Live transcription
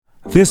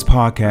This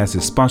podcast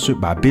is sponsored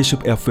by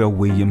Bishop F.L.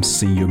 Williams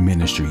Senior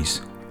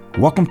Ministries.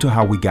 Welcome to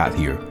How We Got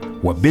Here,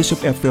 where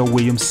Bishop F.L.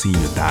 Williams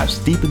Sr. dives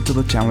deep into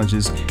the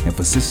challenges and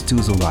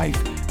vicissitudes of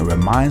life and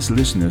reminds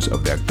listeners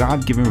of their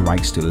God-given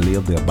rights to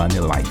live the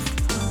abundant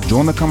life.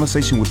 Join the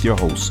conversation with your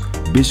host,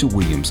 Bishop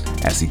Williams,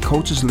 as he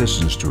coaches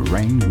listeners to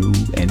reign, rule,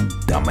 and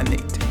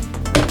dominate.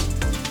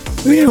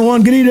 Good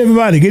evening,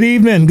 everybody. Good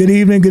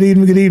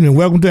evening.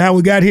 Welcome to How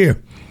We Got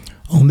Here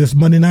on this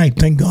Monday night.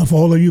 Thank God for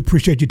all of you.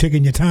 Appreciate you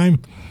taking your time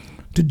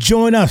to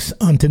join us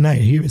on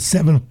tonight here at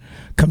 7.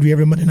 Come to you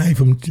every Monday night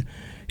from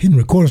Hidden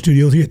Recording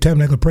Studios here at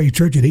Tabernacle Praise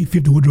Church at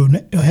 850 Woodrow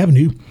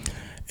Avenue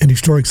in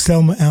historic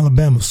Selma,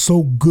 Alabama.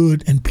 So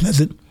good and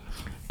pleasant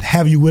to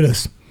have you with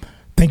us.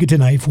 Thank you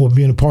tonight for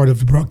being a part of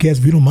the broadcast.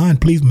 If you don't mind,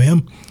 please,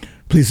 ma'am,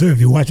 please, sir, if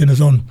you're watching us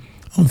on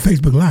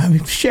Facebook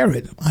Live, share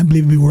it. I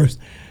believe it'd be worth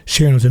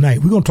sharing it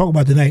tonight. We're going to talk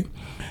about tonight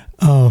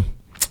our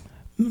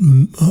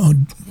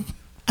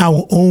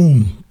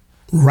own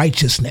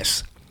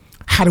righteousness.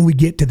 How do we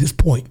get to this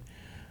point?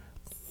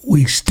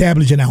 We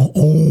establish in our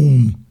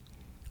own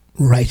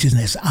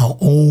righteousness, our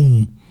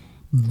own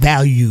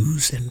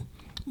values and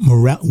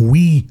morale.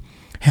 We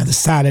have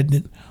decided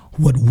that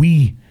what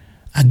we,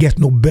 I guess,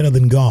 know better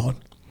than God.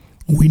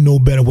 We know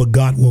better what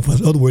God wants for us.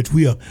 In other words,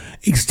 we are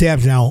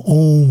establishing our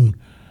own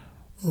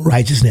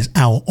righteousness,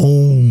 our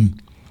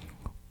own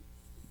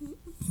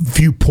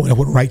viewpoint of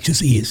what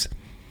righteous is.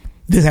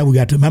 This is how we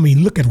got to. I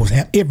mean, look at what's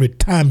happening. Every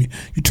time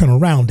you turn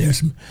around,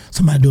 there's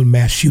somebody doing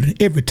mass shooting.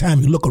 Every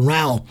time you look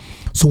around,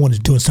 someone is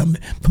doing something,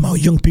 from our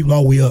young people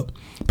all the way up.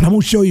 But I'm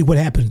going to show you what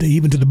happens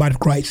even to the body of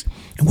Christ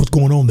and what's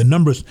going on. The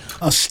numbers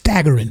are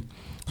staggering.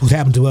 What's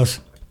happened to us,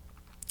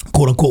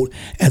 quote unquote,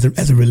 as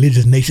a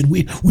religious nation.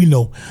 We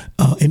know.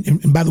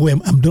 And by the way,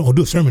 I'm going to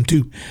do a sermon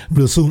too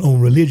real soon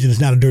on religion.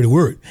 Is not a dirty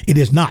word. It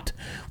is not.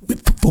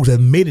 Folks have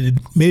made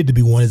it to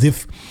be one, as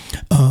if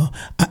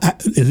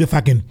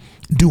I can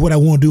do what I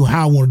want to do,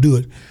 how I want to do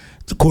it,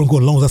 so quote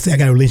unquote, as long as I say I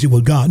got a relationship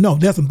with God. No,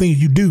 there's some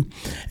things you do.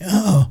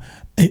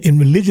 In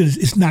religion,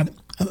 it's not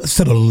a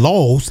set of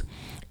laws.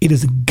 It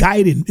is a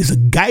guidance. It's a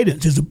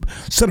guidance. It's a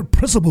set of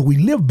principles we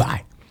live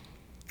by.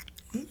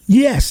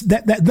 Yes,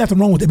 that's nothing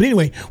wrong with it. But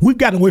anyway, we've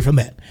gotten away from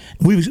that.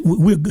 This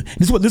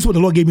is what the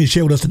Lord gave me to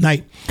share with us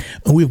tonight.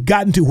 And we've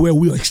gotten to where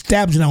we are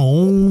establishing our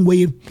own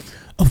way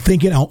of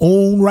thinking, our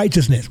own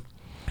righteousness.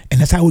 And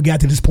that's how we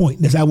got to this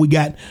point. That's how we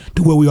got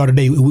to where we are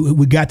today.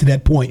 We got to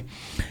that point.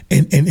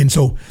 And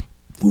so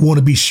we want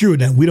to be sure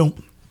that we don't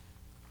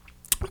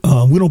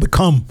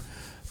become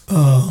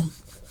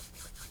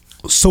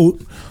so,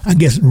 I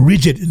guess,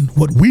 rigid in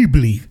what we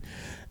believe.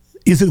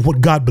 Is it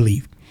what God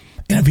believes?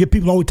 And I hear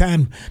people all the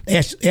time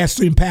ask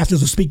certain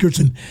pastors or speakers,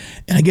 and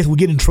I guess we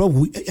get in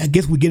trouble. We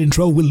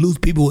lose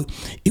people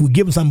if we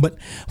give them something. But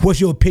what's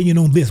your opinion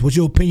on this? What's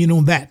your opinion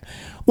on that?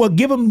 Well,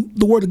 give them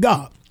the word of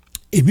God.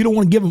 If you don't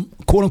want to give them,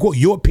 quote unquote,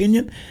 your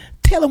opinion,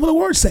 tell them what the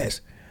word says.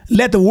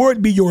 Let the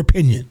word be your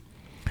opinion.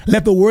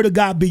 Let the word of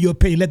God be your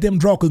opinion. Let them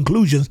draw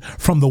conclusions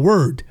from the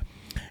word.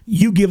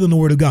 You give them the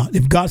word of God.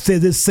 If God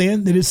says it's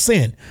sin, then it's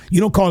sin. You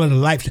don't call it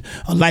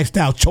a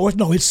lifestyle choice.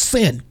 No, it's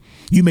sin.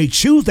 You may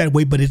choose that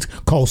way, but it's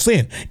called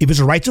sin. If it's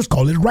righteous,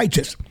 call it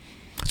righteous.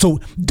 So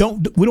we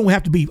don't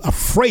have to be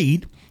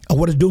afraid of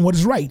what is doing what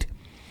is right.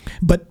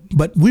 But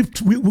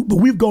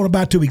we've gone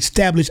about to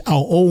establish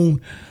our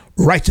own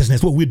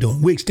righteousness. What we're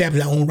doing, we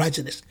establish our own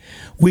righteousness.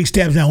 We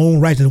establish our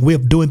own righteousness, way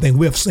of doing things,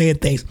 way of saying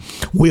things,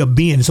 way of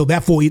being. So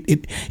therefore,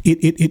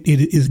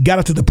 it got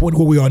us to the point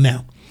where we are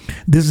now.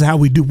 This is how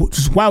we do. This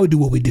is why we do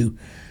what we do.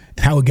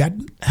 How we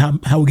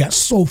got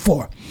so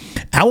far.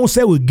 I won't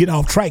say we get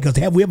off track, because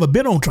have we ever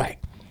been on track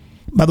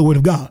by the word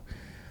of God?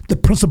 The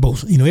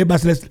principles,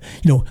 everybody says,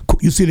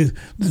 you see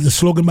the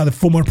slogan by the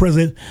former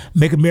president,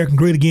 "Make America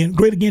great again."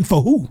 Great again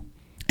for who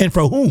and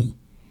for whom?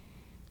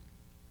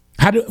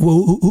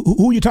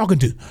 Who are you talking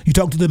to? You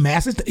talking to the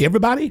masses, to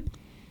everybody?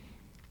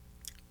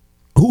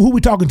 Who are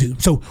we talking to?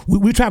 So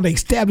we're trying to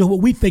establish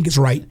what we think is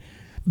right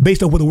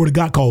based on what the word of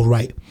God calls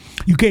right.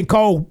 You can't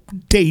call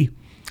day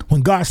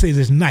when God says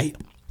it's night.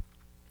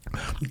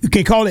 You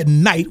can't call it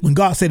night when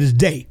God said it's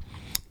day.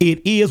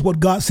 It is what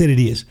God said it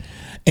is.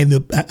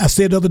 And I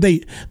said the other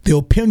day, the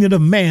opinion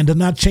of man does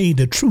not change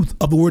the truth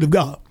of the word of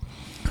God.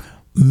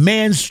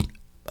 Man's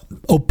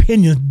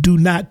opinions do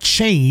not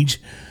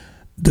change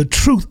the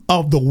truth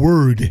of the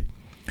word.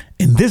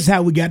 And this is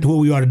how we got to where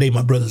we are today,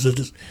 my brothers and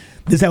sisters.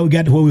 This is how we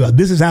got to where we are.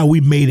 This is how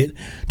we made it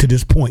to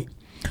this point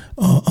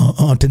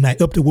on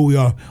tonight, up to where we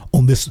are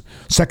on this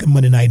second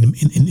Monday night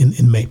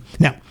in May.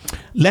 Now,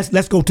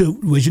 let's go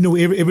to, as you know,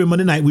 every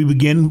Monday night we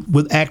begin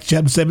with Acts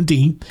chapter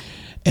 17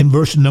 and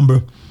verse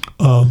number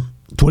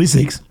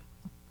 26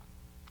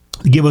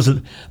 to give us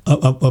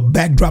a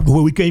backdrop to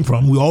where we came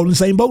from. We're all in the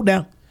same boat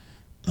now.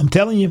 I'm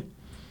telling you,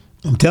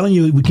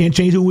 we can't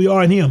change who we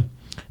are in Him.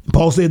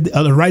 Paul said,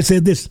 Wright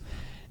said this,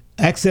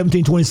 Acts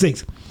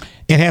 17:26,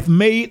 and hath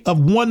made of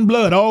one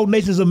blood all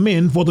nations of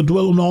men for to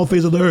dwell on all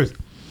face of the earth,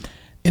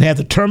 and hath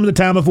determined the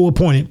time before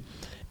appointed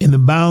in the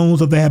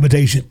bounds of the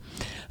habitation.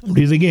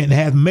 Read it again.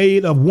 Hath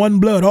made of one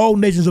blood all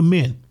nations of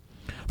men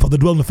for the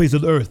dwelling on the face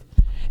of the earth,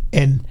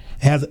 and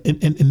had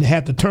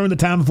to turn the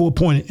time before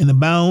appointed in the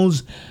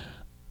bounds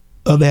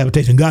of the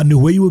habitation. God knew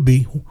where you would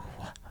be.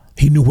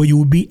 He knew where you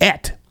would be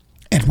at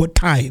what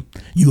time.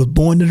 You were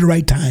born at the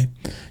right time.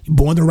 You're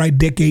born the right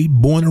decade,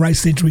 born the right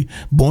century,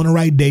 born the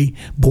right day,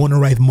 born the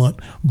right month,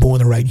 born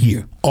the right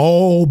year.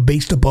 All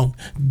based upon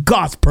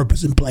God's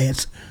purpose and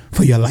plans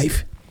for your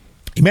life.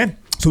 Amen?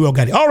 So we all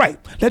got it. All right,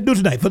 let's do it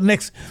tonight for the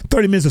next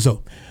 30 minutes or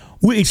so.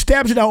 We're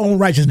establishing our own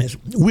righteousness.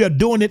 We are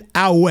doing it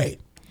our way.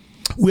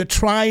 We're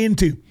trying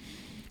to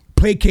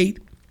placate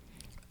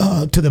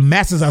to the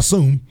masses, I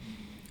assume,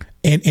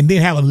 and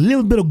then have a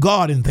little bit of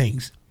God in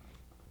things.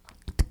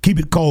 Keep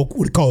it called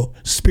what it called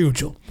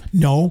spiritual.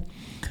 No.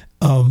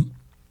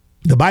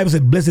 The Bible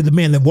said, blessed is the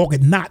man that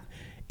walketh not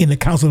in the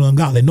counsel of the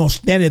ungodly, nor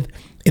standeth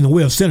in the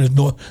way of sinners,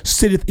 nor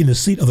sitteth in the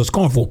seat of the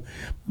scornful.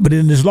 But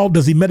in his law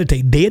does he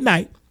meditate day and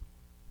night.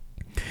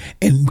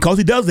 And because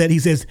he does that, he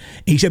says,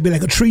 he shall be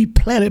like a tree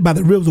planted by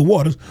the rivers of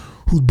waters,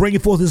 who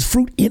bringeth forth his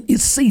fruit in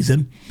its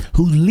season,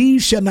 whose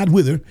leaves shall not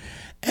wither,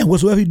 and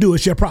whatsoever he doeth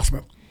shall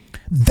prosper.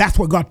 That's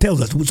what God tells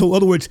us. So in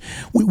other words,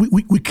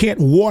 we can't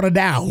water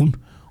down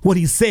what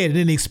he said and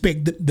then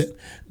expect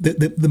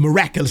the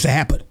miraculous to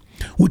happen.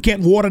 We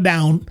can't water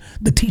down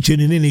the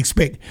teaching and then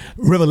expect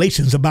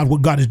revelations about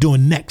what God is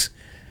doing next.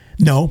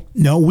 No,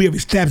 we have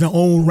established our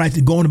own rights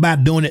and going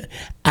about doing it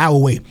our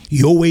way.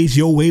 Your way is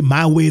your way,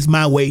 my way is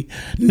my way.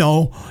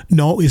 No,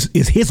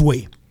 it's his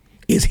way.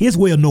 It's his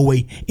way or no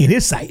way in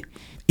his sight.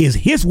 It's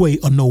his way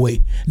or no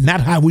way, not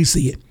how we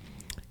see it.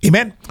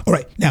 Amen. All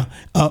right. Now,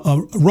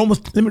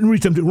 Romans. Let me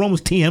read something.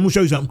 Romans 10. I'm gonna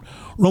show you something.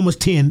 Romans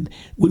 10,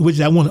 which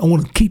I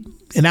want to keep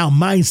in our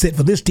mindset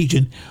for this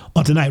teaching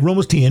on tonight.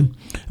 Romans 10,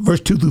 verse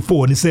 2 through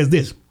 4, and it says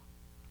this: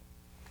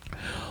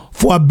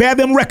 For I bear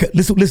them record.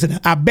 Listen.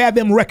 I bear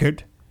them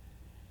record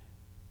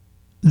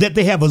that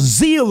they have a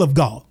zeal of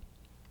God,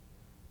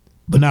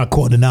 but not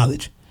according to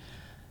knowledge.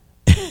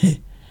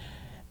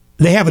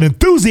 They have an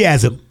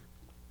enthusiasm,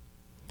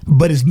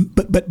 but it's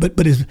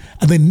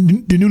I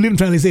think the New Living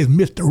Translation says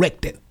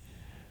misdirected.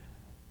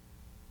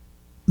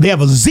 They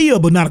have a zeal,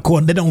 but not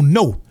according. They don't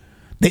know.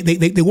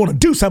 They want to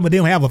do something, but they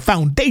don't have a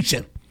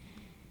foundation.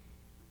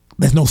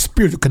 There's no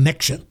spiritual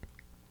connection.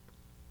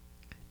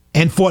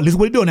 And this is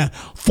what he's doing now.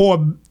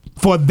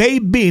 For they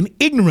being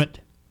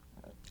ignorant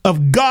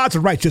of God's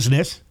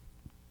righteousness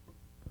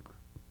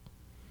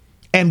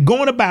and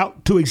going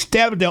about to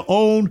establish their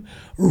own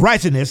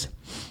righteousness,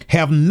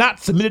 have not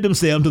submitted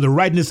themselves to the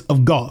righteousness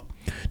of God.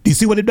 Do you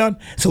see what they've done?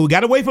 So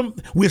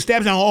we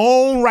established our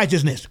own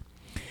righteousness.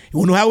 You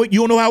want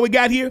to know how we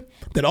got here?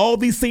 That all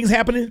these things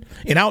happening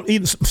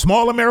in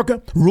small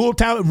America,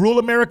 rural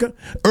America,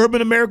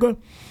 urban America,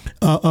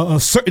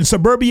 in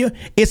suburbia,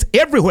 it's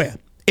everywhere.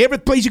 Every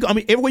place you go,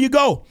 everywhere you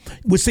go,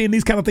 we're seeing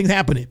these kind of things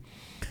happening.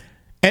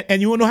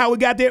 And you want to know how we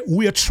got there?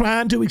 We are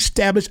trying to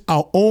establish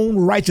our own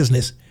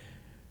righteousness,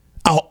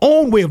 our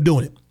own way of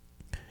doing it,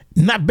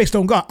 not based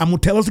on God. I'm going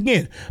to tell us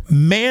again,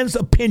 man's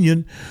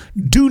opinion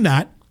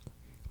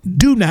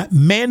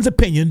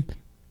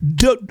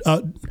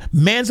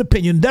man's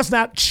opinion does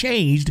not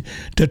change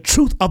the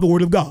truth of the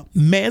word of God.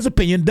 Man's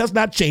opinion does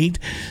not change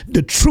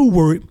the true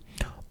word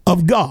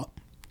of God,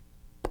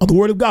 of the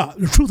word of God,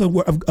 the truth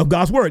of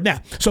God's word. Now,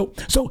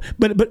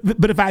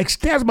 but if I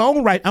establish my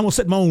own right, I'm gonna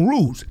set my own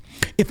rules.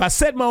 If I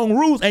set my own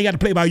rules, I ain't got to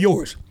play by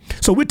yours.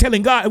 So we're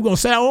telling God we're gonna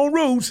set our own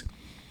rules.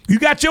 You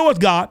got yours,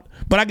 God,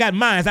 but I got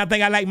mine. I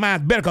think I like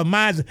mine better because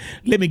mine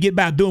let me get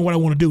by doing what I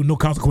want to do, no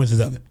consequences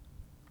of it.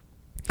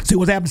 See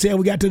what's happened? See how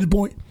we got to this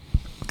point?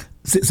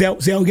 See how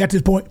we got to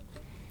this point?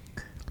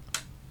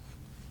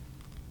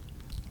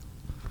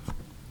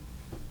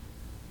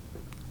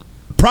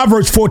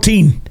 Proverbs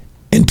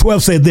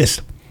 14:12 said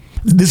this.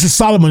 This is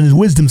Solomon, his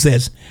wisdom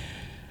says,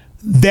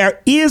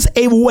 there is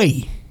a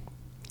way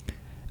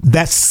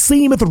that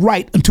seemeth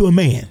right unto a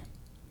man,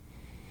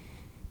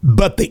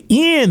 but the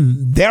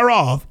end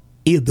thereof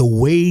is the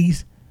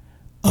ways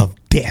of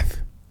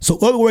death. So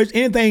in other words,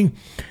 anything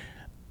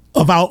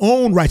of our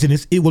own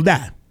righteousness, it will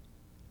die.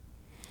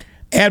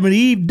 Adam and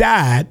Eve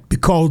died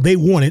because they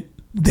wanted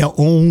their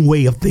own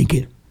way of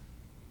thinking.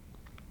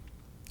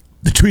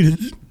 They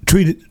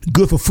treated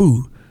good for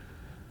food,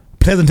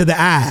 pleasant to the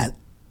eye,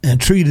 and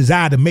tree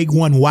desire to make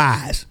one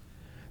wise.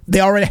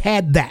 They already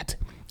had that.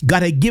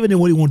 God had given them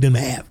what he wanted them to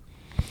have.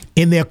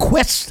 In their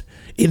quest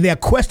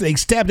to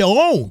establish their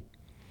own,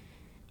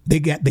 they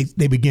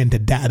began to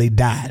die. They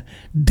died.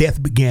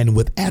 Death began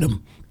with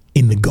Adam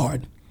in the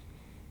garden.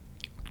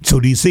 So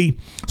do you see?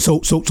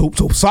 So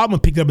Solomon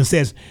picked up and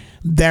says,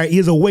 there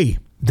is a way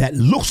that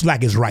looks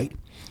like it's right,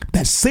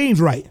 that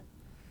seems right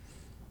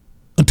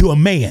unto a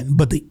man,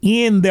 but the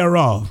end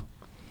thereof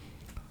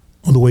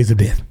are the ways of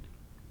death.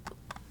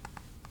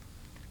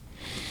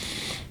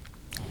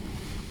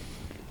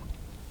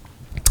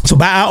 So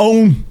by our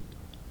own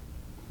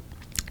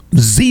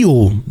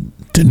zeal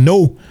to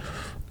know,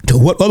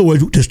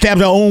 to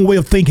establish our own way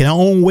of thinking, our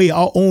own way,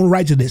 our own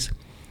righteousness,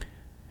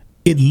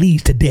 it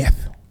leads to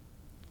death.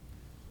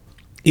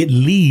 It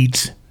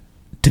leads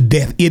to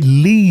death. It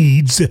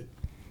leads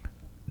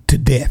to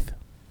death.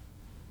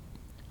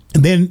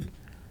 And then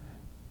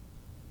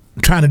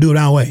trying to do it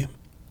our way.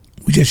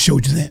 We just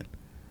showed you that.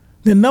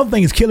 Then another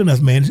thing is killing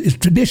us, man, is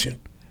tradition.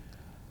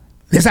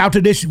 That's our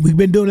tradition. We've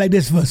been doing like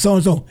this for so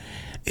and so.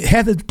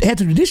 Has the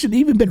tradition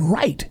even been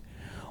right?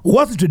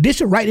 Was the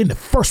tradition right in the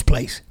first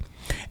place?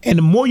 And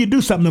the more you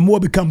do something, the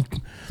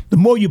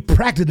more you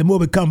practice, the more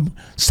it become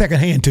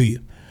secondhand to you.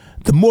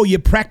 The more you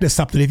practice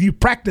something. If you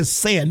practice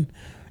sin,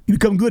 you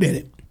become good at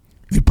it.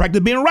 If you practice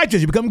being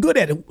righteous, you become good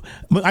at it.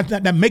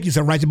 Not make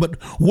yourself righteous, but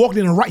walk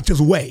in a righteous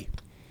way.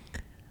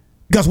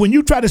 Because when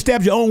you try to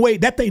establish your own way,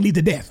 that thing leads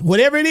to death.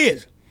 Whatever it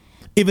is.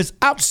 If it's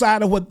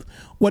outside of what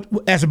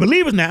as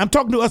believers now, I'm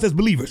talking to us as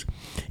believers.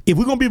 If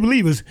we're going to be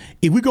believers,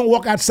 if we're going to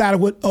walk outside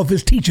of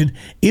his teaching,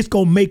 it's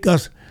going to make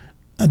us,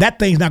 that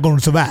thing's not going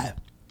to survive.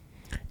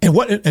 And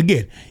what,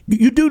 again,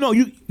 you do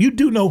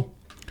know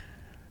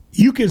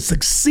you can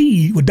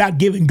succeed without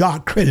giving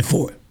God credit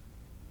for it.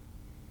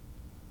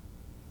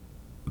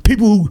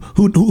 People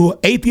who are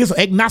atheists or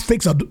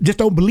agnostics or just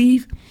don't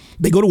believe,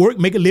 they go to work,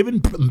 make a living,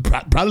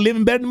 probably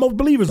living better than most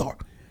believers are.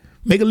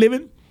 Make a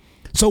living.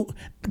 So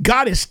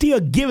God is still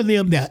giving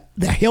them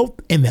their health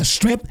and their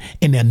strength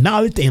and their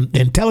knowledge and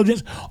their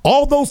intelligence.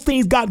 All those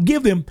things God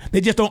give them,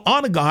 they just don't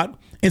honor God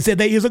and say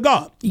there is a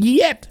God.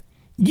 Yet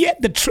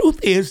the truth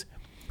is,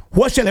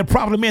 what shall it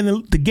profit a man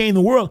to gain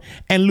the world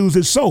and lose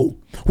his soul?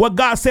 What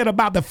God said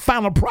about the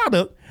final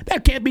product,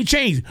 that can't be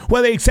changed,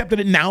 whether they accepted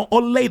it now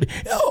or later,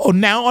 or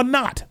now or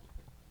not.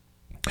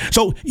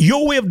 So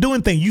your way of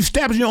doing things, you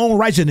establish your own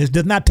righteousness,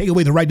 does not take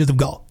away the righteousness of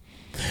God.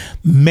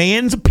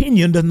 Man's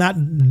opinion does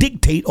not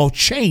dictate or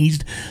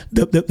change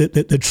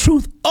the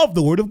truth of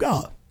the word of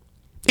God.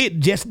 It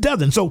just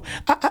doesn't. So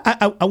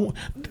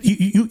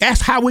you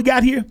ask how we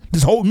got here.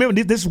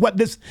 Remember, this is what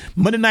this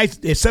Monday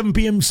night at 7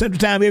 p.m. Central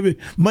Time every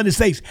Monday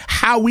says,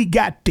 how we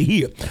got to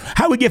here.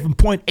 How we get from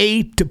point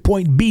A to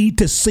point B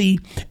to C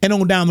and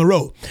on down the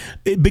road.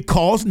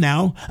 Because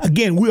now,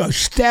 again, we are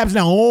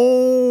establishing our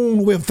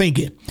own way of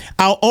thinking,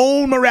 our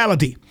own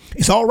morality.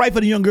 It's all right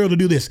for the young girl to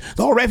do this. It's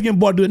all right for the young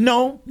boy to do it.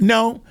 No.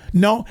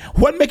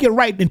 What make it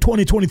right in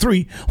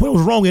 2023 when it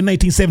was wrong in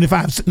 1975,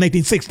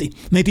 1960,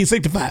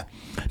 1965,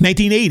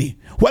 1980?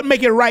 What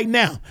make it right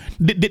now?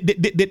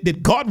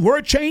 Did God's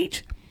word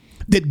change?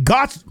 Did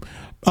God's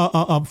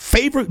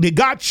favor? Did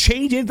God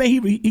change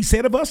anything he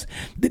said of us?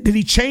 Did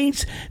he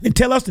change and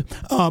tell us to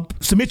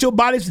submit your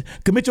bodies,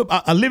 commit your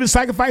a living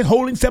sacrifice,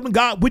 holy, accepting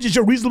God, which is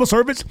your reasonable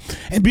service,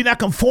 and be not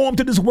conformed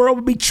to this world,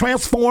 but be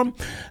transformed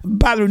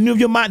by the renewal of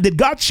your mind? Did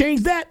God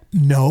change that?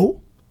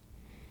 No.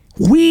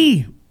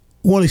 We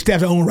want to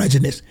establish our own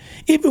righteousness.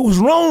 If it was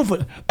wrong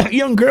for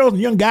young girls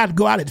and young guys to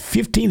go out at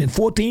 15 and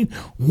 14,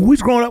 when we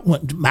was growing up,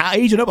 my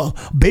age and up, a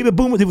baby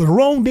boomers, it was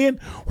wrong then.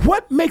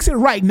 What makes it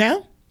right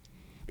now?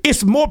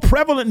 It's more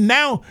prevalent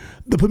now.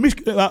 The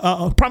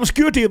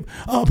promiscuity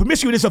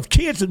of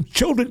kids and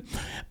children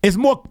is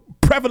more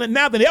prevalent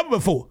now than ever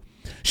before.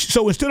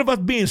 So instead of us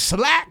being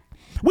slack,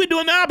 we're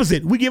doing the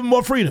opposite. We give them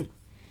more freedom.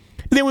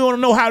 And then we want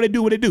to know how they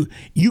do what they do.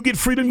 You get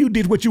freedom, you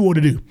did what you want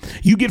to do.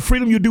 You get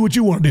freedom, you do what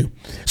you want to do.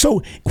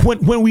 So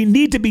when we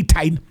need to be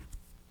tight,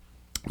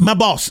 my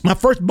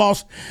first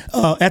boss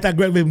after I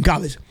graduated from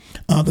college,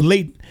 the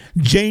late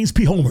James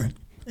P. Homer,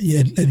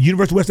 at the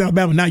University of West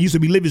Alabama, now used to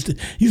be Livingston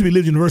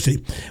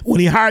University. When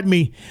he hired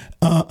me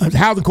as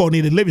housing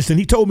coordinator at Livingston,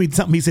 he told me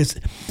something.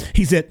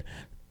 He said,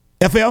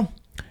 FL,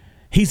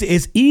 he said,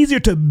 it's easier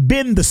to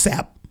bend the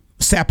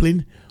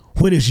sapling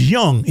when it's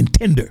young and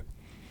tender.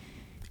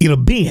 It'll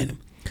bend.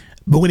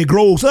 But when it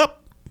grows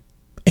up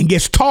and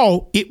gets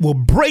tall, it will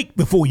break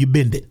before you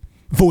bend it,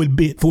 before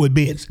it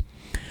bends.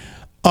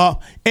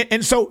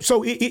 And so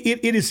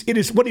it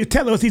is what he's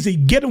telling us. He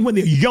said, get them when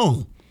they're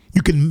young.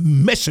 You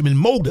can mesh them and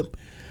mold them.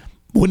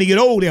 When they get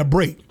old, they'll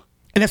break.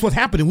 And that's what's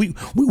happening.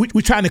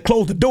 We're trying to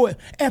close the door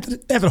after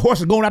the horse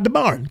is going out the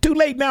barn. Too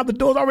late now, the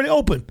door's already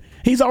open.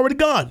 He's already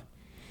gone.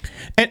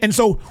 And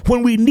so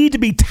when we need to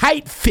be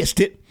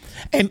tight-fisted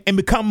and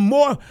become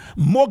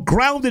more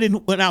grounded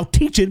in our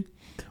teaching,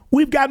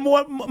 we've got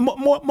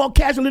more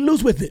casual and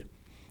loose with it.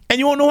 And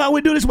you won't know how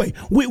we do this way.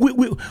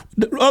 In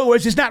other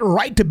words, it's not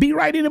right to be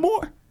right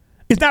anymore.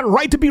 It's not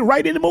right to be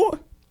right anymore.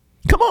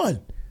 Come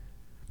on.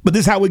 But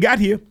this is how we got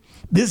here.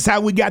 This is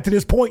how we got to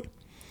this point.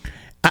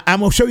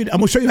 I'm gonna show you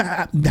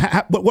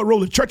what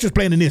role the church is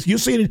playing in this. You'll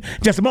see it in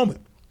just a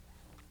moment.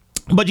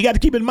 But you got to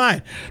keep in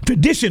mind,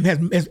 tradition has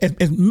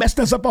messed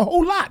us up a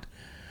whole lot.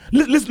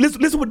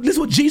 Listen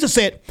what Jesus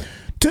said.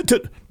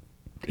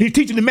 He's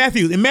teaching in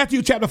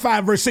Matthew chapter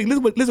 5 verse 6.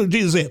 Listen what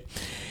Jesus said.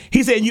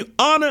 He said, "You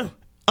honor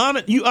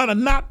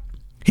not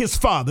his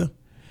father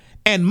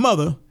and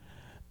mother.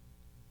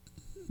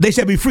 They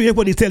shall be free." That's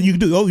what he's telling you to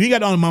do. Oh, you got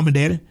to honor mom and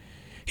daddy.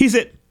 He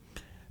said,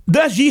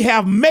 thus you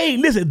have made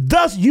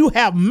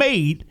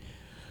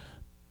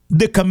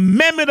the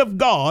commandment of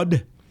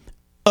God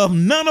of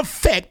none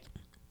effect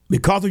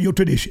because of your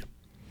tradition.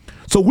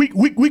 So we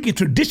can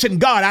tradition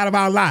God out of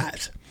our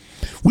lives.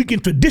 We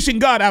can tradition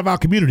God out of our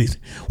communities.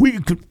 We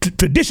can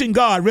tradition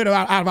God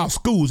out of our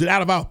schools and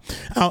out of our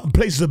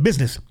places of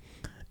business,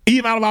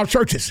 even out of our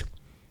churches.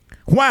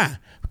 Why?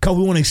 Because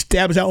we want to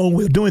establish our own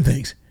way of doing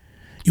things.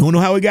 You want to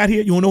know how we got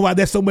here? You want to know why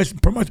there's so much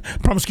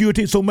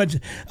promiscuity, so much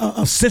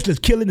senseless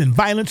killing and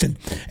violence and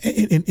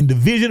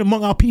division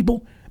among our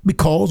people?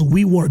 Because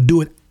we want to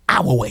do it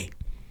our way.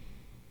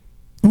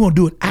 We want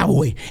to do it our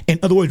way. In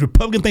other words,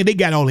 Republicans think they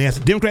got all the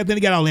answers. Democrats think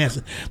they got all the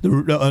answers.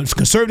 The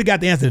conservative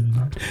got the answer.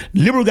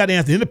 Liberal got the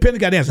answer.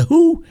 Independent got the answer.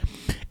 Who?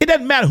 It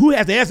doesn't matter who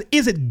has the answer.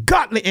 Is it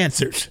godly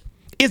answers?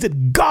 Is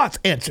it God's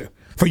answer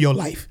for your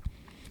life?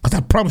 Because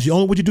I promise you,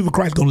 only what you do for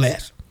Christ is going to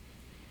last.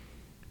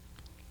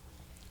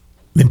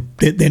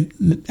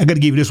 Then I got to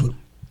give you this one.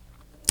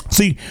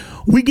 See,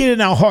 we get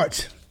in our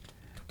hearts.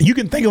 You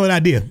can think of an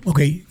idea.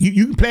 Okay,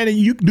 you can plan it.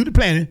 You can do the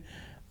planning,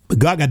 but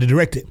God got to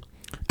direct it.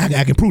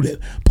 I can prove that.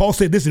 Paul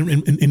said this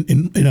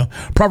in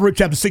Proverbs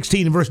chapter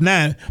 16 and verse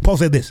 9. Paul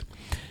said this: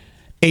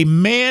 a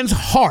man's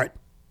heart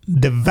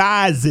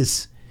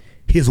devises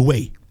his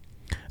way,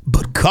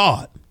 but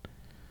God,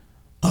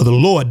 or the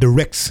Lord,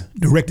 directs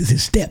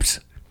his steps.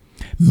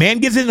 Man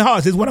gets in his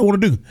heart, says, what I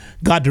want to do.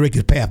 God directs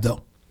his path,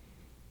 though.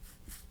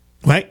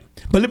 Right?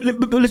 But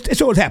let's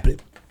show what's happening.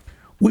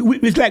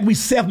 It's like we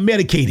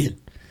self-medicated.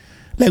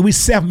 Like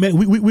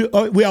we're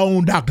our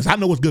own doctors. I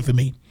know what's good for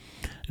me.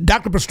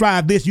 Doctor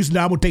prescribed this. You said,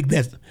 no, I'm going to take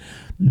this.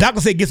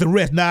 Doctor said, get some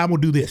rest. Nah, I'm going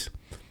to do this.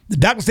 The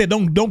doctor said,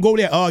 don't go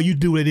there. Oh, you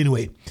do it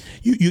anyway.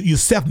 You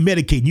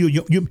self-medicating.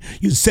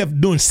 You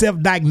doing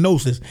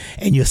self-diagnosis,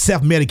 and you're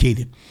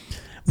self-medicating.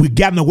 We've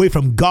gotten away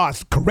from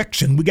God's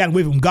correction. We got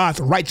away from God's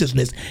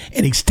righteousness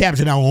and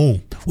establishing our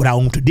own, with our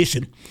own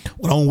tradition,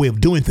 with our own way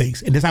of doing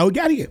things. And that's how we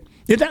got here.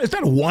 It's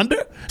not a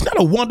wonder. It's not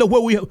a wonder why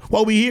we're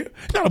here.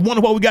 It's not a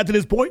wonder why we got to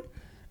this point.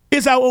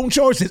 It's our own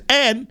choices.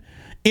 And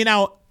in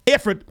our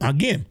effort,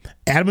 again,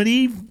 Adam and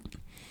Eve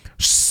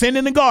sinned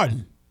in the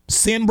garden.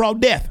 Sin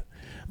brought death.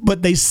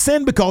 But they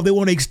sinned because they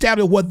want to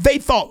establish what they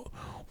thought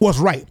was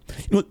right.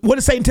 What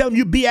does Satan tell them?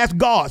 You be as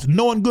gods,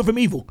 knowing good from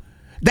evil.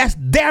 That's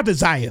their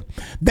desire.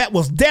 That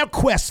was their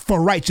quest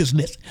for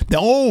righteousness, their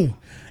own,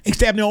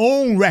 establishing their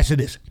own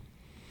righteousness.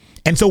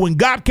 And so when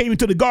God came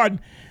into the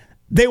garden,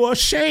 they were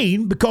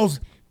ashamed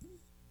because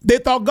they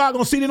thought God was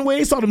going to see them the way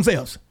they saw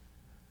themselves.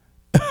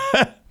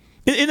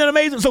 Isn't that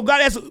amazing? So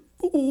God asked,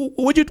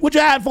 what you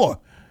hiding for?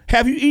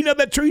 Have you eaten of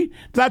that tree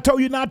that I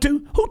told you not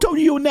to? Who told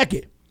you were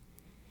naked?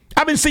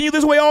 I've been seeing you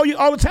this way all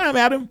the time,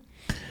 Adam.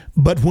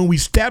 But when you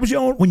establish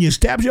your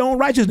own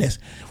righteousness,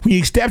 when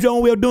you establish your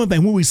own way of doing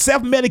things, when we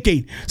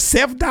self-medicate,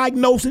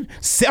 self-diagnosing,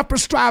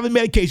 self-prescribing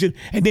medication,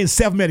 and then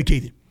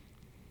self-medicating.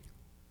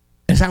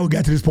 That's how we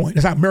got to this point.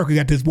 That's how America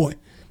got to this point.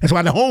 That's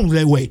why the home's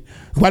that way.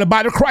 That's why the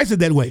body of Christ is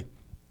that way.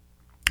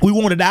 We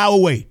want it our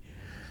way.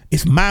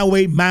 It's my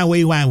way, my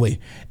way.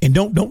 And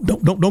don't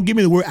give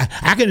me the word.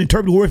 I can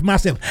interpret the word for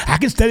myself. I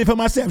can study it for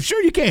myself.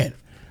 Sure, you can.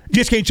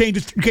 Just can't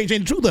change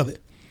the truth of it.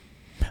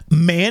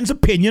 Man's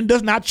opinion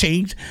does not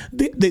change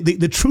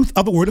the truth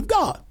of the word of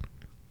God.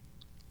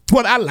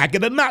 Whether I like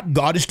it or not,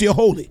 God is still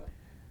holy.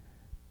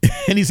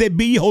 And he said,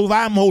 be ye holy,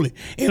 I am holy.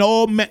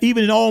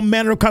 Even in all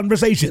manner of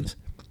conversations.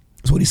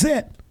 That's what he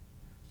said.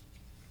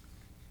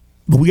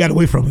 But we got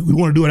away from it. We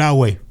want to do it our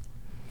way.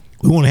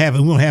 We want to have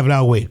it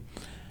our way.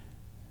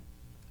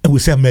 And we're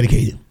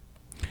self-medicated.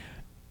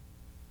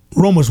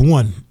 Romans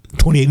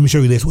 1:28. Let me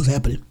show you this, what's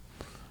happening.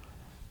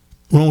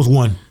 Romans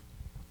 1,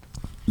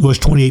 verse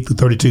 28 through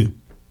 32.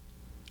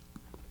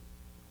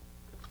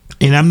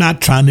 And I'm not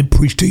trying to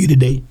preach to you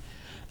today.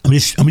 I'm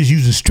just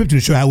using scripture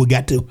to show how we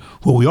got to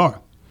where we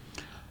are.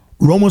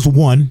 Romans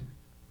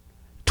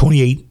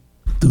 1:28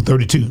 through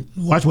 32.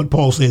 Watch what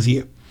Paul says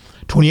here.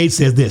 28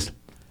 says this.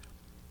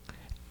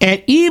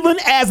 And even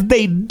as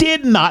they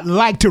did not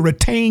like to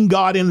retain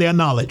God in their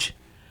knowledge,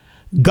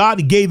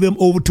 God gave them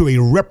over to a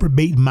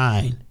reprobate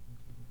mind.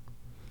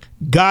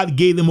 God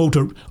gave them over to,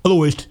 in other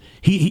words,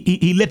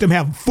 he let them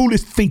have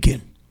foolish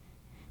thinking.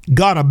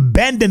 God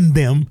abandoned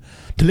them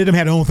to let them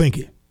have their own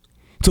thinking.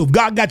 So if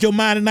God got your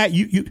mind tonight,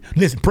 you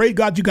listen, praise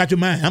God you got your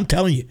mind. I'm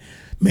telling you,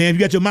 man, if you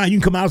got your mind, you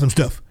can come out of some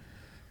stuff.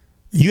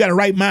 You got a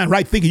right mind,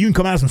 right thinking, you can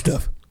come out of some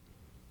stuff.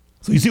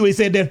 So you see what he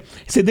said there?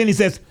 He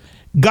says,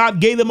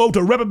 God gave them over to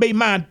a reprobate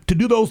mind to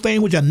do those things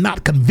which are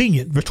not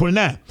convenient. Verse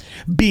 29,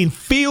 being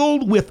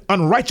filled with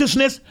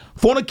unrighteousness,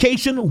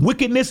 fornication,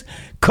 wickedness,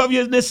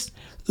 covetousness,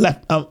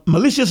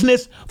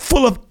 maliciousness,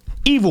 full of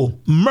evil,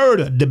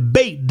 murder,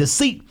 debate,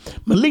 deceit,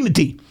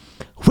 malignity,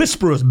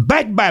 whisperers,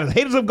 backbiters,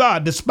 haters of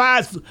God,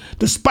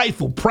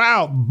 despiteful,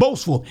 proud,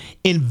 boastful,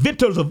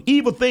 inventors of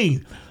evil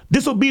things,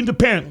 disobedient to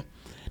parents.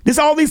 This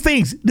all these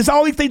things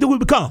that we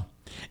become.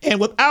 And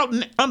without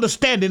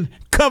understanding,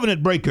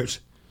 covenant breakers.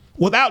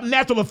 Without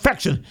natural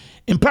affection,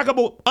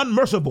 implacable,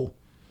 unmerciful,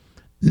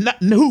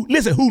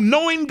 who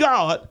knowing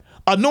God,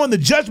 or knowing the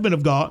judgment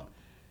of God,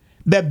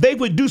 that they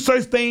would do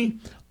such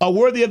things are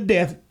worthy of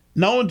death,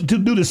 not only to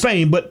do the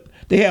same, but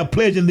they have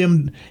pleasure in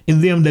them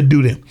that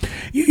do them.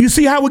 You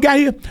see how we got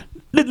here?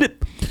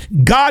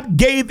 God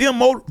gave them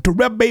to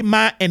reprobate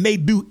mind, and they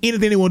do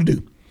anything they want to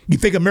do. You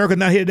think America's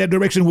not headed that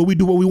direction where we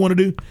do what we want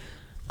to do?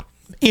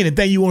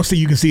 Anything you want to see,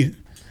 you can see it.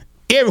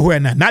 Everywhere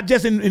now, not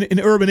just in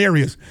urban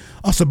areas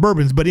or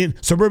suburbans, but in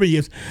suburban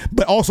areas,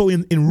 but also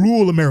in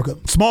rural America,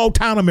 small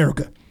town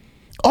America.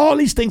 All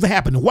these things are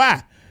happening.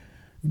 Why?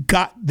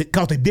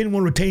 Because they didn't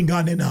want to retain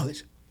God in their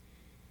knowledge.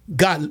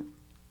 God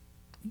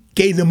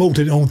gave them over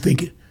to their own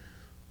thinking.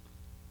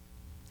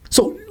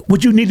 So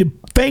what you need to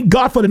thank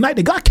God for tonight,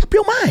 that God kept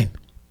your mind.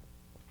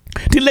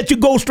 Didn't let you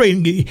go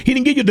straight. He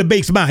didn't give you the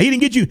base mind. He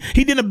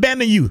didn't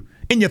abandon you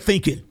in your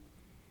thinking.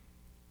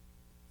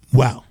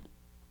 Wow.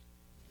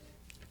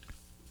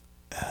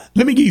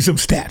 Let me give you some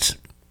stats.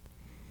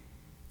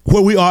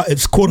 Where we are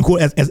as quote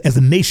unquote as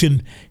a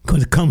nation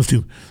when it comes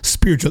to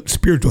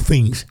spiritual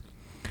things.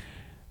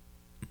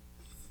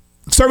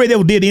 Survey that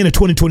was did at the end of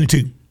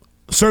 2022.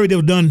 Survey that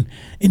was done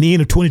in the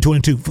end of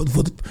 2022 for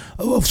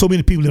so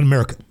many people in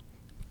America.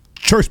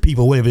 Church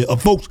people, whatever,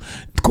 folks,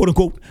 quote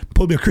unquote,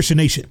 probably a Christian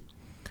nation.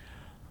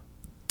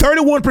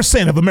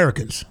 31% of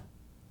Americans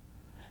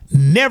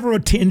never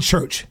attend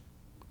church.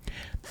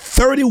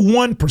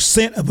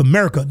 31% of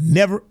America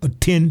never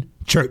attend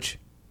church.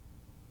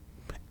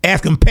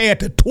 As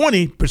compared to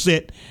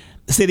 20%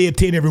 that say they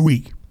attend every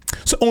week.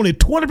 So only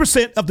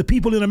 20% of the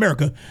people in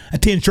America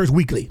attend church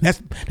weekly.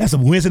 That's a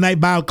Wednesday night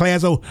Bible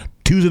class or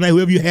Tuesday night,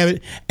 whoever you have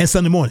it, and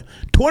Sunday morning.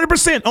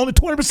 20%, only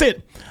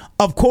 20%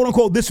 of quote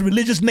unquote this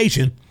religious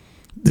nation,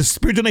 this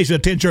spiritual nation,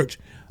 attend church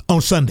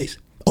on Sundays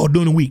or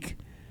during the week.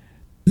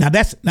 Now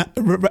that's not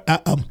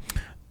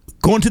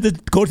going to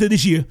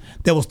this year.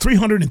 There was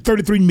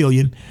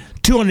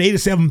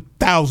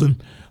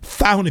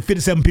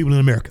 333,287,557 people in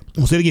America. I'm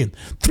gonna say it again: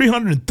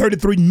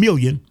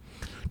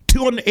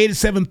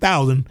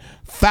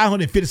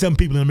 333,287,557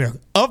 people in America.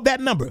 Of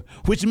that number,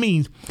 which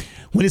means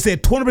when it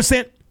said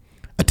 20%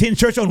 attend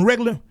church on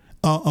regular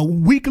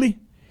weekly,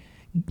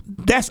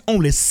 that's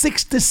only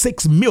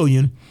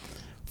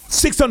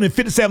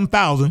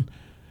 66,657,000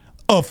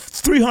 of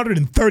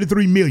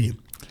 333 million.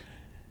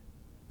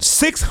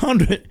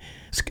 600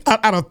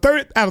 out of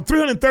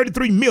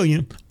 333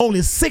 million,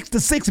 only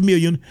 66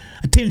 million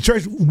attend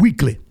church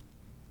weekly.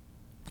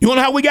 You want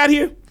to know how we got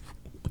here?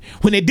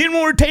 When they didn't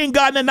want to retain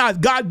God in their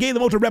knowledge, God gave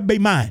them over to reprobate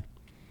mind.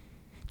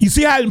 You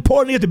see how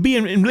important it is to be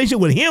in relationship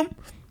with Him?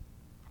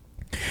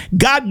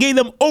 God gave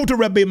them over to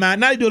reprobate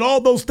mind. Now they're doing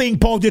all those things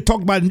Paul just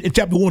talked about in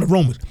chapter 1 of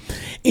Romans.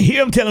 And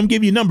here I'm telling them,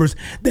 give you numbers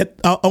that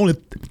only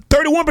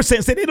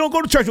 31% say they don't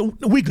go to church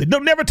weekly.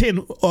 They'll never attend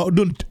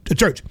the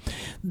church.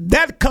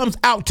 That comes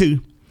out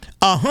to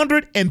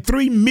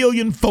 103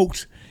 million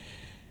folks,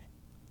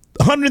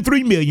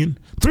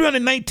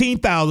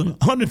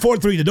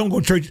 103,319,143 that don't go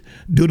to church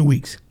during the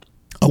weeks,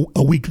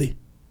 a weekly.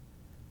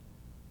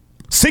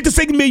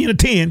 66 million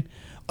attend,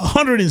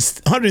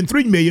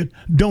 103 million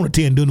don't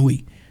attend during the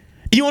week.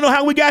 You want to know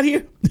how we got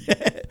here?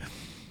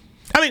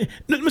 I mean,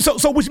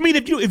 so which means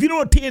if you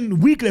don't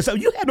attend weekly, so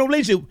you have no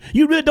relationship.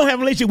 You really don't have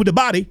a relationship with the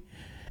body,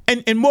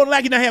 and more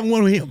likely not having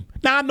one with Him.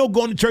 Now I know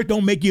going to church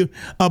don't make you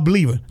a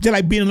believer. Just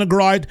like being in the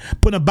garage,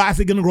 putting a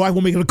bicycle in the garage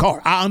won't make it a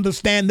car. I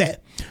understand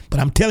that, but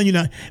I'm telling you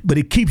now. But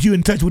it keeps you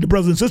in touch with the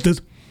brothers and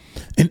sisters,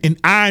 and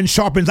iron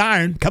sharpens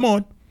iron. Come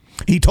on,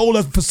 He told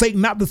us, forsake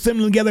not the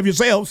assembling together of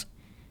yourselves.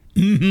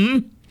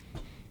 Think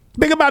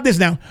about this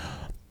now.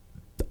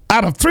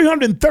 Out of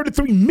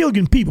 333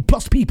 million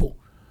people,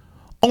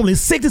 only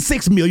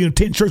 66 million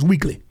attend church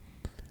weekly.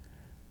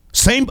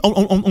 Same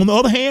on the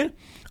other hand,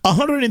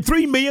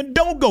 103 million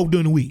don't go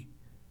during the week.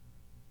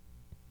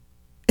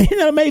 Isn't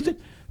that amazing?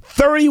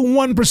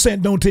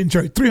 31% don't attend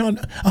church.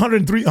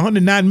 103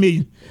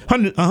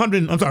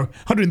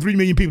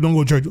 million people don't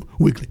go to church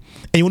weekly.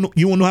 And you want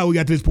to know how we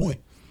got to this point?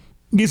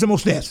 Give some more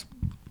stats.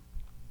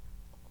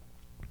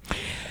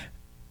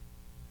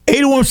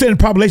 81% of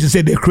the population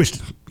said they're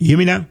Christians. You hear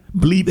me now?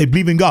 They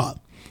believe in God.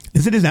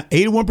 Listen to this now.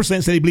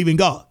 81% say they believe in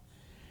God.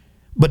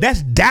 But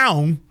that's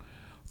down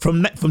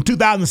from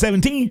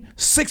 2017,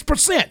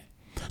 6%.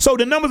 So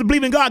the numbers of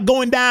believing in God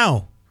going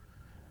down.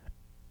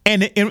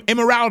 And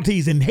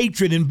immoralities and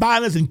hatred and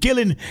violence and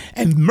killing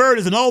and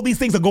murders and all these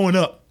things are going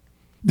up.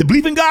 The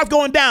belief in God's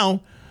going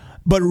down,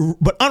 but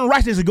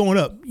unrighteousness is going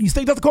up. You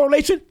think that's a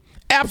correlation?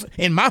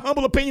 In my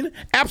humble opinion,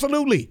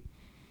 absolutely.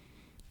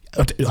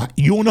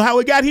 You want to know how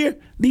we got here?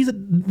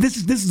 This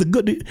is a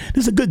good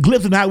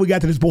glimpse of how we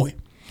got to this point.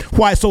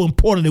 Why it's so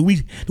important that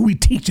we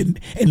teach and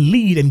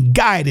lead and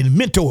guide and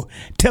mentor.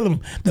 Tell them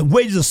the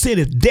wages of sin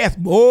is death.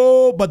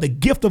 Oh, but the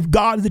gift of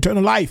God is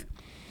eternal life.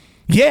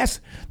 Yes,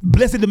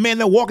 blessed the man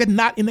that walketh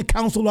not in the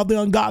counsel of the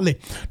ungodly,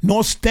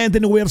 nor standeth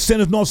in the way of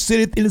sinners, nor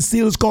sitteth in the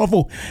seat of the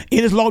scornful.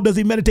 In His law does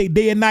he meditate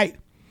day and night.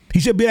 He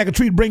shall be like a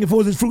tree bringing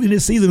forth his fruit in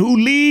his season. Who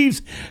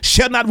leaves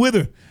shall not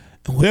wither.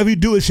 And whatever you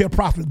do, it shall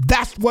prosper.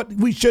 That's what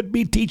we should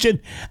be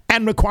teaching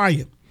and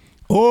requiring.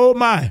 Oh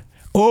my.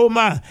 Oh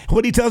my.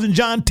 What He tells in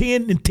John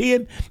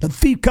 10:10, the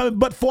thief cometh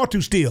but for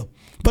to steal,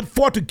 but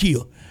for to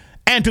kill,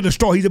 and to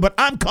destroy. He said, but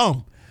I'm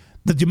come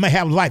that you may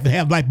have life and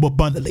have life more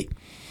abundantly.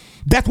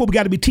 That's what we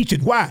got to be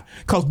teaching. Why?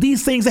 Because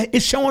these things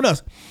is showing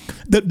us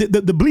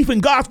the belief in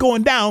God's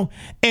going down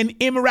and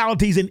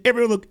immoralities and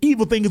every other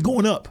evil thing is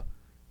going up.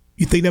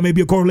 You think that may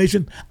be a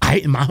correlation?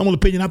 In my humble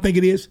opinion, I think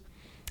it is.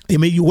 I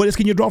mean, what else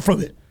can you draw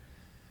from it?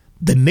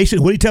 The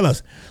nation, what did He tell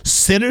us?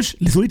 Sinners,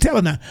 listen what He tell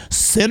us now.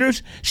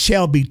 Sinners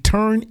shall be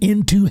turned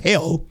into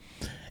hell,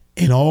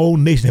 and all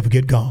nations that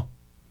forget God.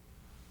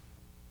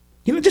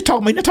 You're not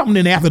talking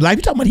in the afterlife.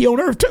 You're talking about here on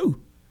earth too.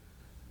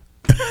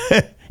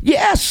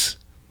 Yes.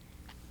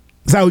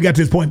 That's how we got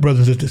to this point,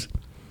 brothers and sisters.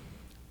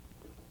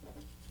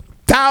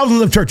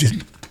 Thousands of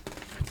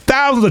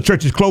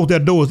churches close their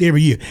doors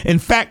every year. In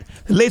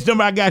fact, the latest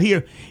number I got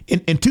here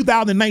in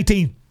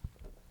 2019,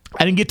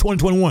 I didn't get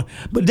 2021,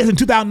 but just in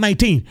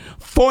 2019,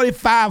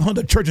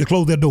 4,500 churches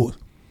closed their doors.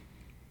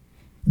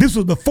 This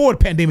was before the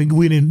pandemic.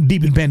 We were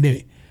deep in the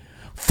pandemic.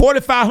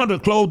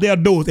 4,500 closed their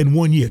doors in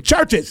 1 year.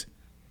 Churches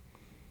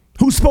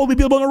who's supposed to be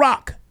built on a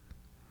rock.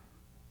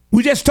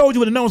 We just told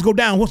you when the numbers go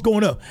down, what's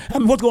going up? I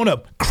mean, what's going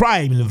up?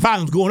 Crime and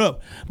violence going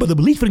up. But the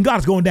belief in God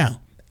is going down.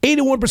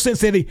 81%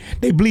 say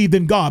they believed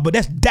in God, but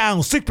that's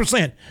down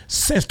 6%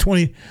 since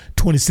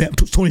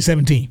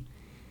 2017.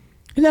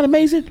 Isn't that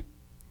amazing?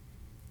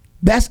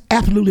 That's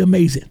absolutely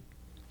amazing.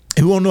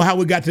 And we want to know how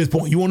we got to this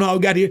point. You want to know how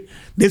we got here?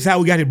 This is how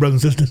we got here,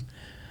 brothers and sisters.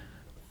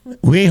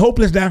 We ain't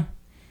hopeless now.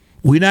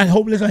 We're not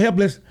hopeless or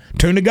helpless.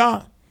 Turn to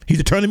God. He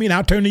said, turn to me and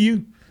I'll turn to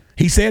you.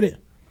 He said it.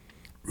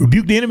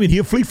 Rebuke the enemy and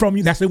he'll flee from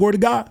you. That's the word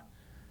of God.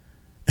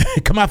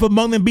 Come out from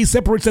among them and be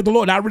separate, said the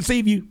Lord, and I'll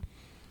receive you.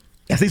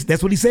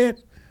 That's what he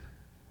said.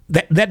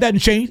 That doesn't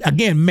change.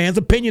 Again, man's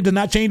opinion does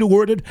not change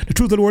the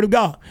truth of the word of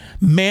God.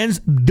 Man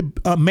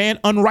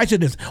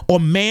unrighteousness or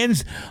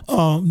man's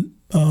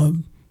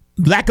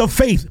lack of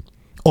faith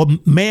or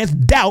man's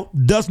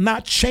doubt does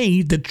not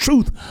change the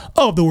truth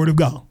of the word of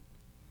God.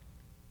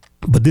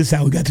 But this is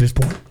how we got to this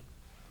point.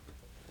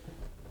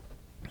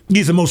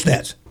 These are most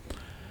stats.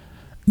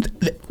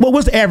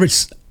 What's the average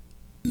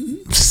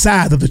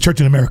size of the church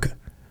in America?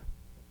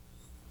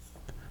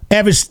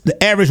 The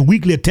average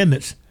weekly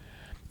attendance.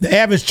 The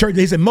average church,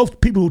 they said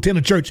most people who attend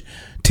a church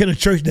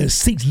that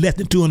seats less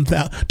than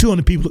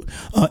 200 people,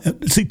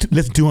 seat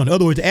less than 200. In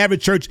other words, the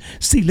average church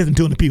seats less than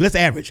 200 people. That's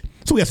average.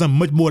 So we got something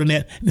much more than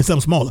that and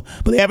something smaller.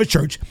 But the average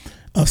church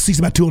seats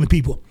about 200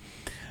 people.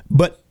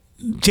 But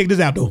check this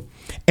out though.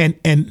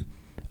 And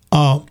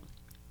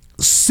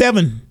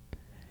 7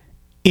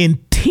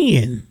 in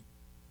 10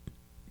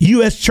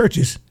 U.S.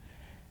 churches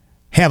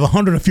have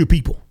 100 or few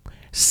people.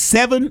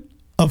 7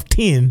 of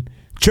 10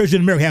 churches in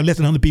America have less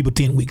than 100 people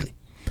attend weekly.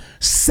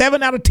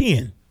 7 out of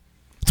 10,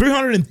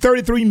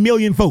 333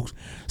 million folks.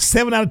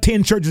 7 out of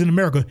 10 churches in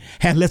America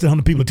have less than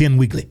 100 people attend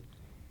weekly.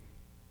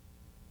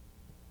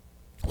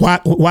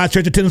 Why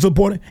church attendance so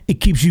important? It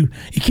keeps you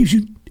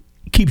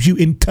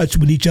in touch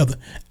with each other.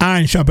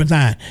 Iron sharpens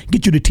iron.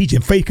 Get you to teach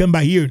and faith come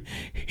by hearing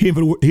by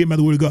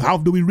the word of God. How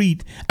do we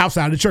read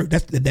outside of the church?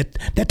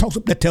 That tells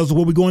us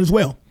where we're going as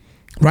well,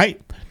 right?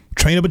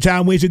 Train up a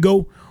child where he should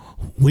go.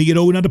 When you get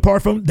old enough to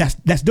depart from, that's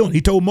doing it.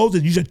 He told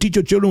Moses, you should teach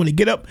your children when they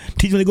get up,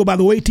 teach when they go by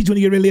the way, teach when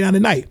they get ready to lay down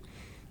at night.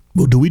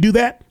 Well, do we do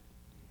that?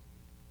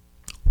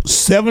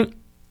 7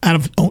 out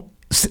of, in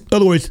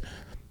other words,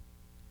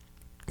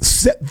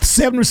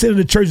 7% of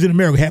the churches in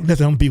America have less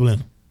than 100 people in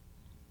them.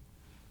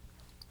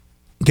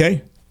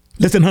 Okay?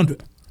 Less than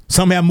 100.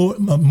 Some have more,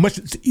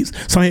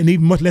 some have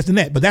even much less than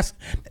that. But that's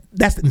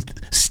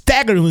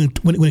staggering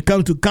when it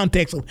comes to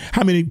context of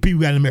how many people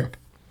we got in America.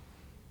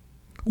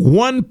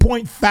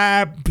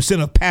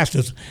 1.5% of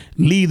pastors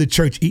leave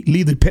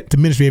the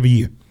ministry every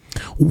year.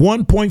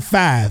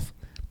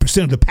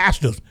 1.5% of the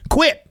pastors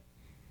quit.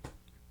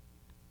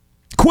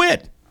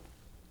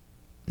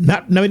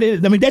 I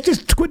mean, that's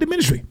just quit the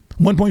ministry.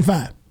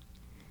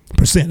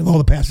 1.5% of all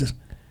the pastors.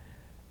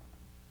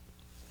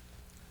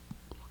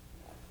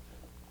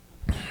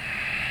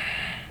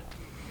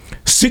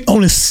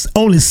 Only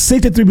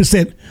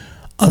 63%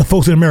 of the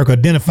folks in America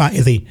identify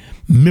as a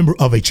member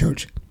of a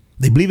church.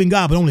 They believe in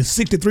God, but only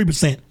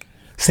 63%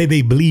 say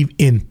they believe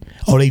in,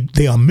 or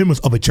they are members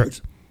of a church.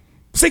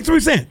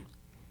 63%.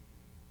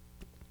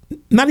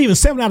 Not even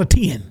 7 out of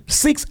 10.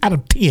 6 out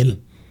of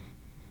 10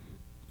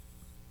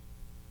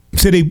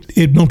 say they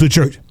belong to the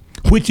church,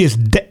 which is a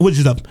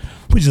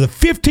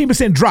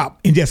 15%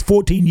 drop in just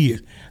 14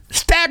 years.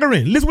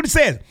 Staggering. Listen what it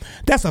says.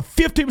 That's a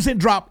 15%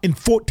 drop in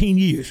 14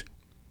 years.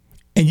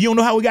 And you don't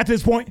know how we got to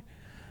this point?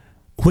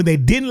 When they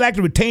didn't like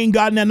to retain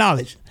God in their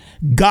knowledge,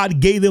 God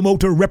gave them over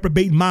to a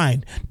reprobate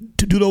mind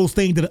to do those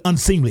things that are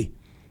unseemly.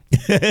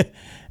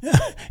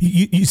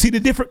 you see the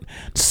difference?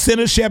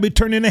 Sinners shall be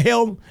turned into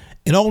hell,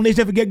 and all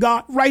nations forget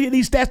God. Right here,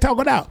 these stats talk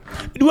it out.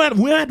 We don't have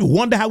to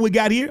wonder how we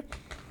got here.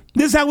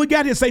 This is how we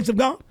got here, saints of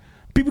God.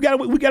 We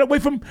got away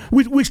from,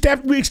 we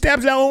established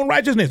our own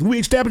righteousness. We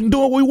established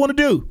doing what we want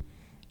to do.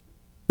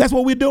 That's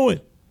what we're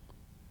doing.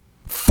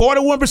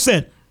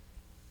 41%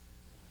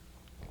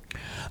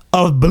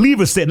 of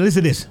believers said, now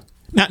listen to this.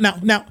 Now,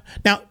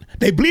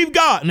 they believe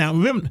God. Now,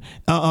 remember,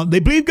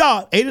 they believe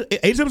God.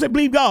 87%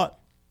 believe God.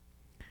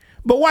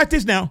 But watch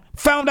this now.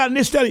 Found out in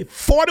this study,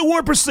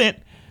 41%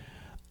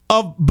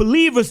 of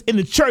believers in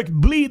the church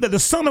believe that the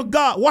Son of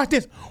God, watch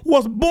this,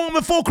 was born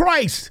before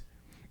Christ.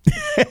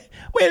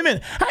 Wait a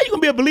minute. How are you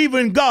going to be a believer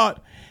in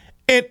God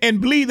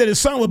and believe that his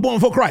Son was born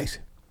before Christ?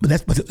 But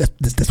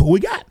that's what we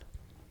got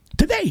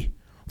today.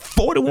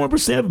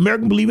 41% of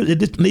American believers in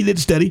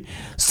this study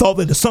saw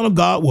that the Son of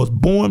God was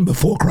born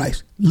before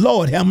Christ.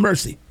 Lord have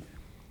mercy.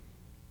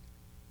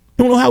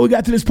 don't know how we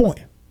got to this point.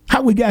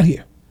 How we got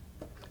here.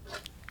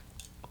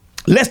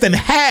 Less than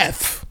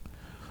half,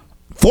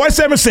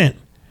 47%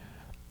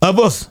 of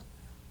us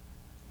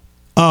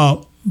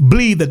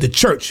believe that the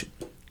church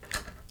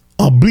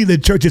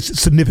is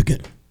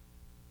significant.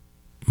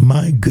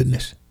 My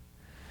goodness.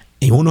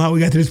 And you want to know how we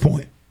got to this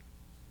point?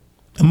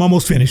 I'm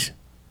almost finished.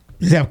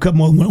 Just have a couple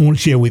more I want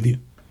to share with you.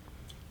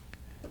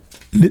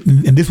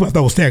 And this is what I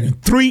thought was staggering.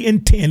 3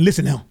 in 10.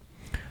 Listen now.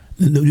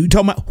 You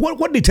talking about what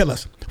did they tell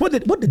us? What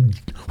did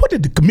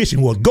the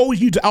commission was? Go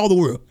ye to all the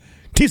world,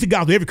 teach the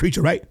gospel to every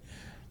creature, right?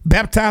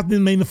 Baptize them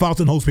in the name of the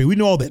Father and the Holy Spirit. We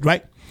know all that,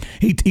 right?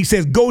 He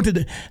says, go to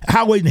the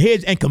highways and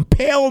hedges and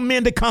compel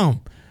men to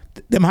come.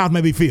 Them houses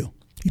may be filled.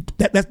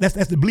 That's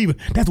the believer.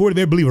 That's the word of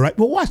every believer, right?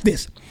 Well, watch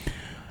this.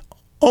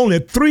 Only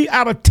 3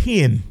 out of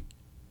 10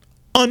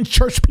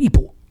 unchurched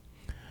people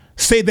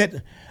say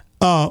that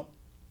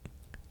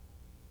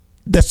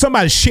that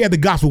somebody shared the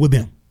gospel with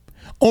them.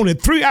 Only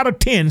 3 out of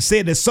 10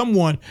 said that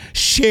someone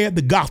shared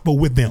the gospel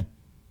with them.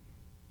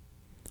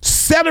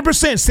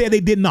 7% said they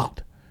did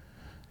not.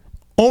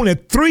 Only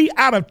 3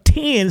 out of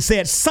 10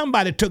 said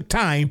somebody took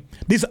time,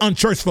 these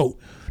unchurched folk,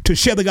 to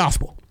share the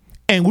gospel.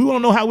 And we want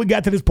to know how we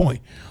got to this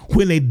point.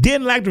 When they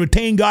didn't like to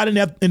retain God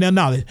in their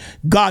knowledge,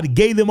 God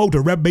gave them over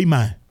to reprobate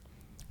mind.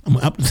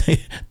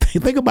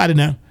 Think about it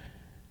now.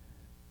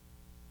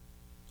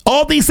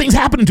 All these things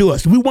happening to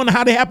us. We wonder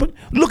how they happen.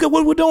 Look at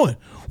what we're doing.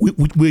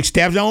 We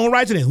establish our own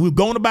righteousness. We're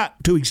going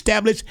about to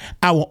establish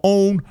our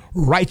own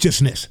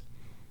righteousness.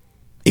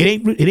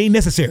 It ain't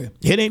necessary.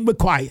 It ain't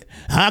required.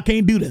 I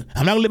can't do that.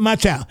 I'm not gonna let my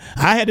child.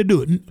 I had to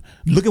do it.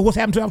 Look at what's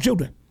happened to our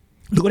children.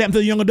 Look what happened to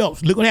the young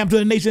adults. Look what happened to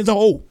the nation as a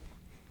whole.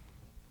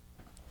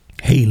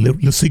 Hey,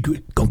 little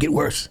secret, gonna get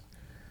worse.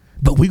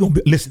 But we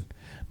gonna listen.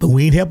 But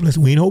we ain't helpless.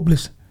 We ain't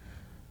hopeless.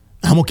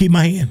 I'm gonna keep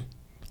my hand.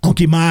 I'm gonna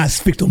keep my eyes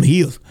fixed on the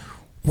hills.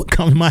 What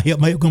comes to my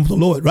help comes from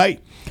the Lord, right?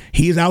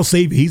 He is our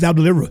Savior. He's our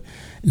deliverer.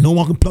 No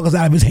one can pluck us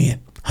out of his hand.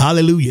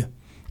 Hallelujah.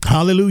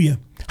 Hallelujah.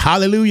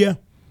 Hallelujah.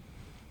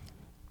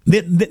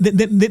 Listen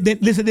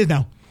to this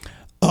now.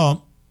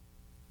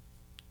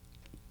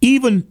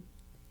 Even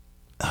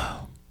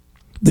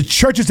the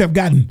churches have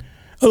gotten,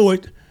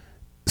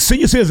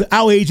 senior citizens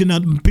our age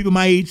and people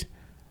my age,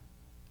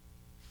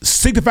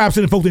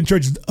 65% of folks in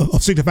churches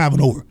are 65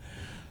 and over.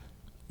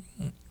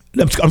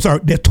 I'm sorry,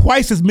 there are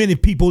twice as many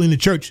people in the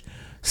church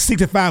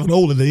 65 and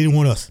older than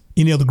anyone else,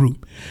 any other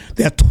group.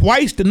 There are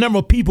twice the number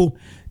of people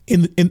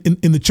in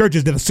the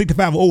churches that are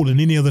 65 or older than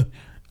any other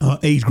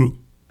age group.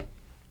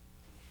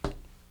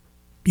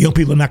 Young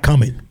people are not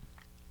coming.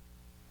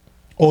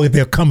 Or if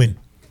they're coming,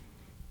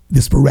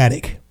 they're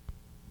sporadic.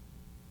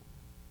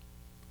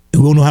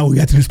 And we don't know how we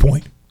got to this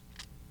point.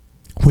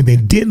 When they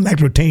didn't like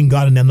to retain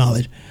God in their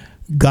knowledge,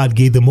 God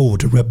gave them over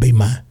to reprobate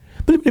mind.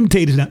 But let me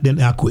tell you this,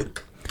 then I'll quit.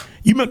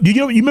 You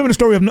remember the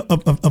story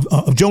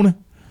of Jonah?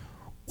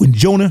 When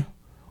Jonah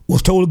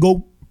was told to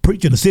go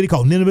preach in a city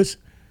called Nineveh,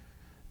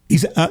 he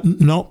said,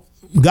 no.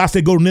 God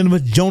said go to Nineveh.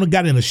 Jonah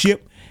got in a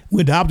ship,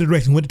 went the opposite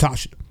direction, went to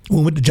Tarshish.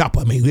 Went to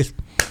Joppa.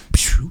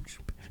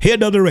 Head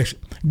the other direction.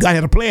 God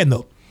had a plan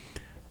though.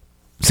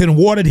 Sending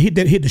water to hit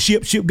the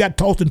ship. Ship got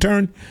tossed and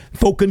turned.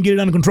 Folk couldn't get it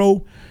under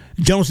control.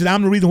 Jonah said,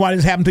 I'm the reason why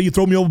this happened to you.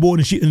 Throw me overboard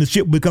and the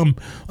ship become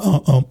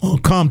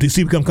calm, to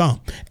see become calm.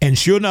 And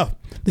sure enough,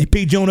 they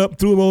picked Jonah up,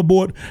 threw him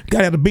overboard.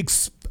 God had a big,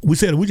 we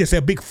just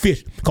said a big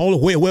fish, called a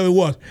whale, wherever it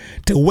was,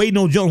 to wait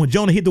on Jonah. When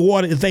Jonah hit the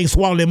water, the thing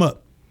swallowed him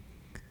up.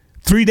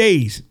 3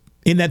 days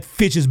in that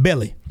fish's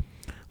belly.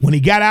 When he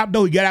got out,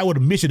 though, he got out with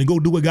a mission to go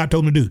do what God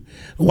told him to do.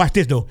 Watch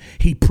this, though.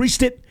 He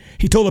preached it.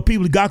 He told the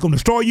people that God's going to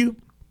destroy you.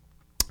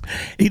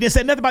 He didn't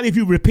say nothing about if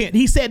you repent.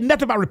 He said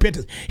nothing about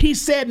repentance. He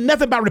said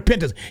nothing about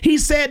repentance. He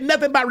said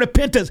nothing about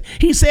repentance.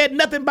 He said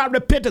nothing about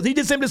repentance. He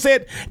just simply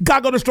said,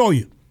 God going to destroy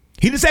you.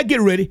 He didn't say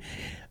get ready.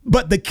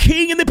 But the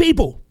king and the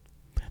people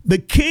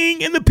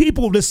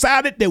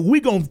decided that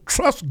we're going to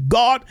trust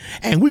God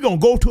and we're going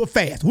to go to a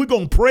fast. We're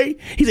going to pray.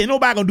 He said,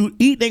 nobody going to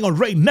eat. They ain't going to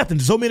drink nothing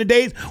for so many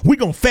days. We're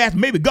going to fast.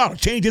 Maybe God will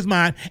change his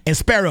mind and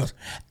spare us.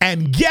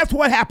 And guess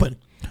what happened?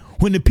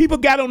 When the people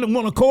got on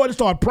one accord and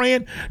started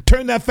praying,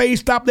 turned their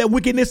face, stopped their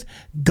wickedness,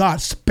 God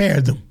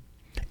spared them.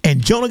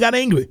 And Jonah got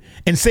angry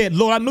and said,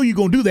 Lord, I knew you're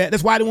going to do that.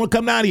 That's why I didn't want to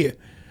come down here.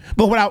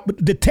 But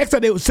the text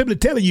that they were simply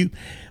telling you,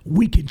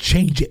 we can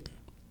change it.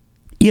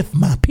 If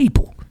my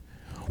people,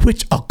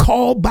 which are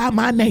called by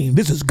my name,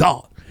 this is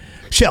God,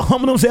 shall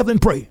humble themselves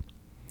and pray,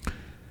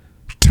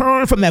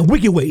 turn from that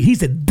wicked way. He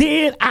said,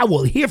 then I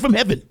will hear from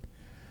heaven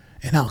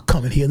and I'll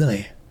come and heal the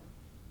land.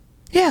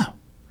 Yeah.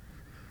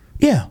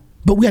 Yeah.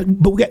 But we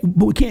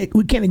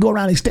can't go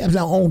around and establish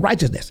our own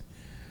righteousness.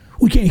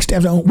 We can't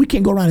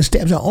go around and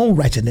establish our own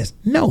righteousness.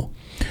 No.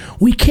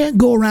 We can't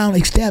go around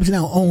establishing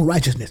our own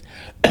righteousness.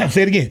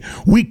 Say it again.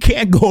 We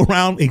can't go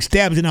around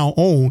establishing our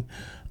own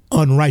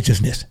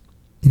unrighteousness.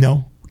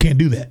 No, we can't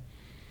do that.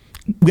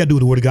 We got to do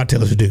what the Word of God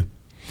tells us to do.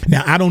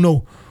 Now, I don't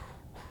know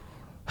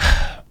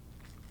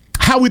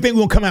how we think we're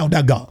going to come out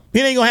without God. It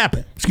ain't going to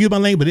happen. Excuse my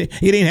language,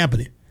 but it ain't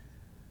happening.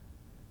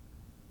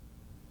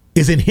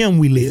 It's in him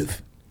we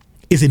live.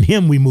 It's in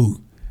him we move.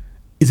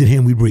 It's in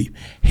him we breathe.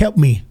 Help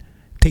me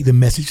take the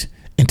message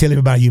and tell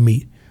everybody you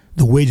meet,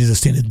 the wages of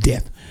sin is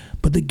death,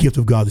 but the gift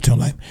of God is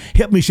eternal life.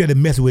 Help me share the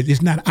message with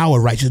it's not our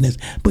righteousness,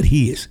 but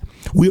His.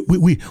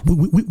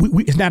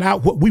 It's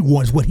not what we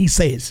want, it's what He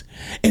says.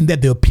 And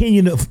that the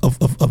opinion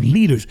of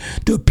leaders,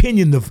 the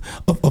opinion of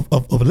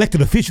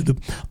elected officials,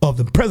 of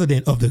the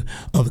president, of the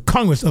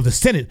Congress, of the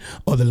Senate,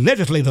 or the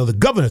legislature, of the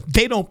governor,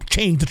 they don't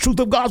change the truth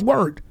of God's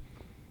word.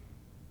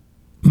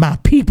 My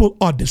people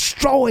are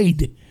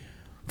destroyed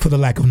for the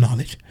lack of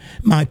knowledge.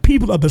 My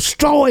people are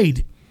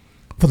destroyed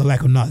for the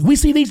lack of knowledge. We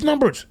see these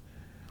numbers.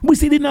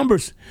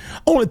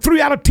 Only 3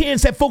 out of 10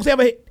 said folks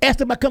ever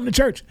asked about coming to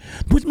church,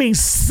 which means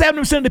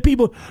 70% of the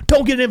people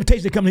don't get an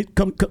invitation to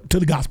come to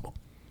the gospel.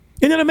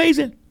 Isn't that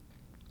amazing?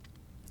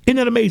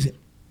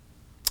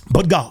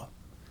 But God.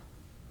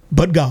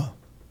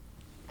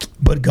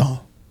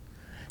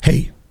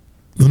 Hey,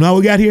 you know how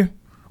we got here?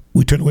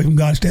 We turned away from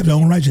God and established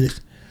our own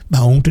righteousness, by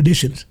our own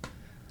traditions,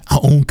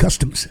 our own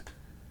customs.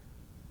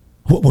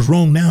 What was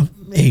wrong now,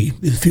 hey,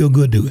 it feel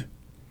good to it.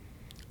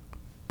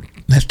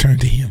 Let's turn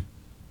to Him.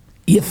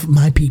 If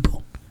my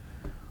people,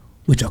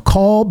 which are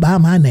called by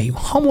my name,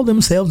 humble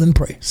themselves and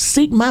pray,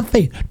 seek my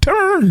face,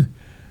 turn.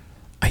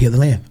 I hear the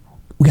land.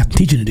 We got some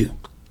teaching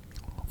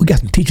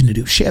to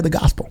do. Share the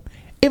gospel.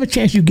 Every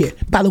chance you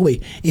get. By the way,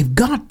 if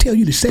God tell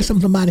you to say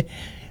something to somebody,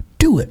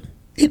 do it.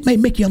 It may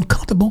make you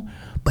uncomfortable,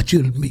 but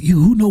you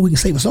who know we can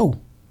save a soul.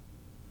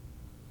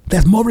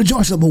 That's more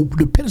rejoicing of the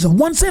repentance of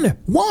one sinner,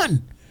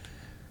 one,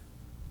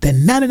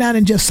 than 99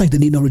 unjust saints that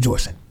need no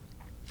rejoicing.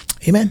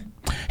 Amen.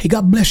 Hey,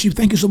 God bless you.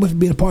 Thank you so much for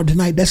being a part of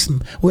tonight. That's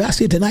where I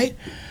see it tonight.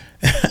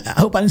 I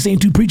hope I didn't seem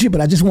too preachy,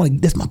 but I just want to,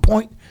 that's my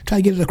point. Try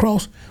to get it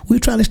across. We're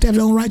trying to establish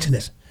our own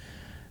righteousness.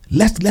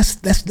 Let's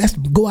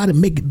go out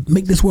and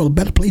make this world a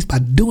better place by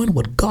doing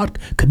what God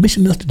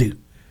commissioned us to do.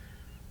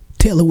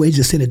 Tell the wages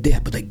of sin and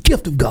death, but the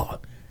gift of God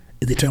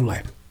is eternal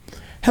life.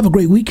 Have a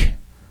great week.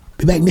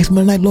 Be back next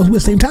Monday night, Lord's will,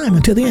 same time.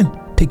 Until then,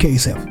 take care of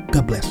yourself.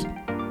 God bless.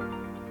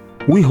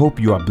 We hope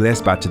you are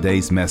blessed by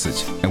today's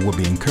message and will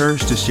be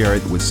encouraged to share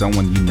it with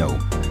someone you know.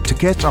 To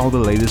catch all the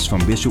latest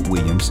from Bishop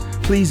Williams,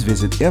 please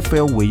visit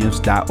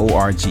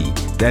flwilliams.org.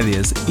 That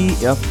is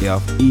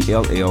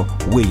EFFELL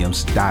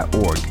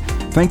Williams.org.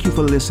 Thank you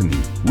for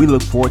listening. We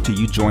look forward to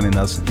you joining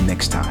us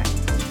next time.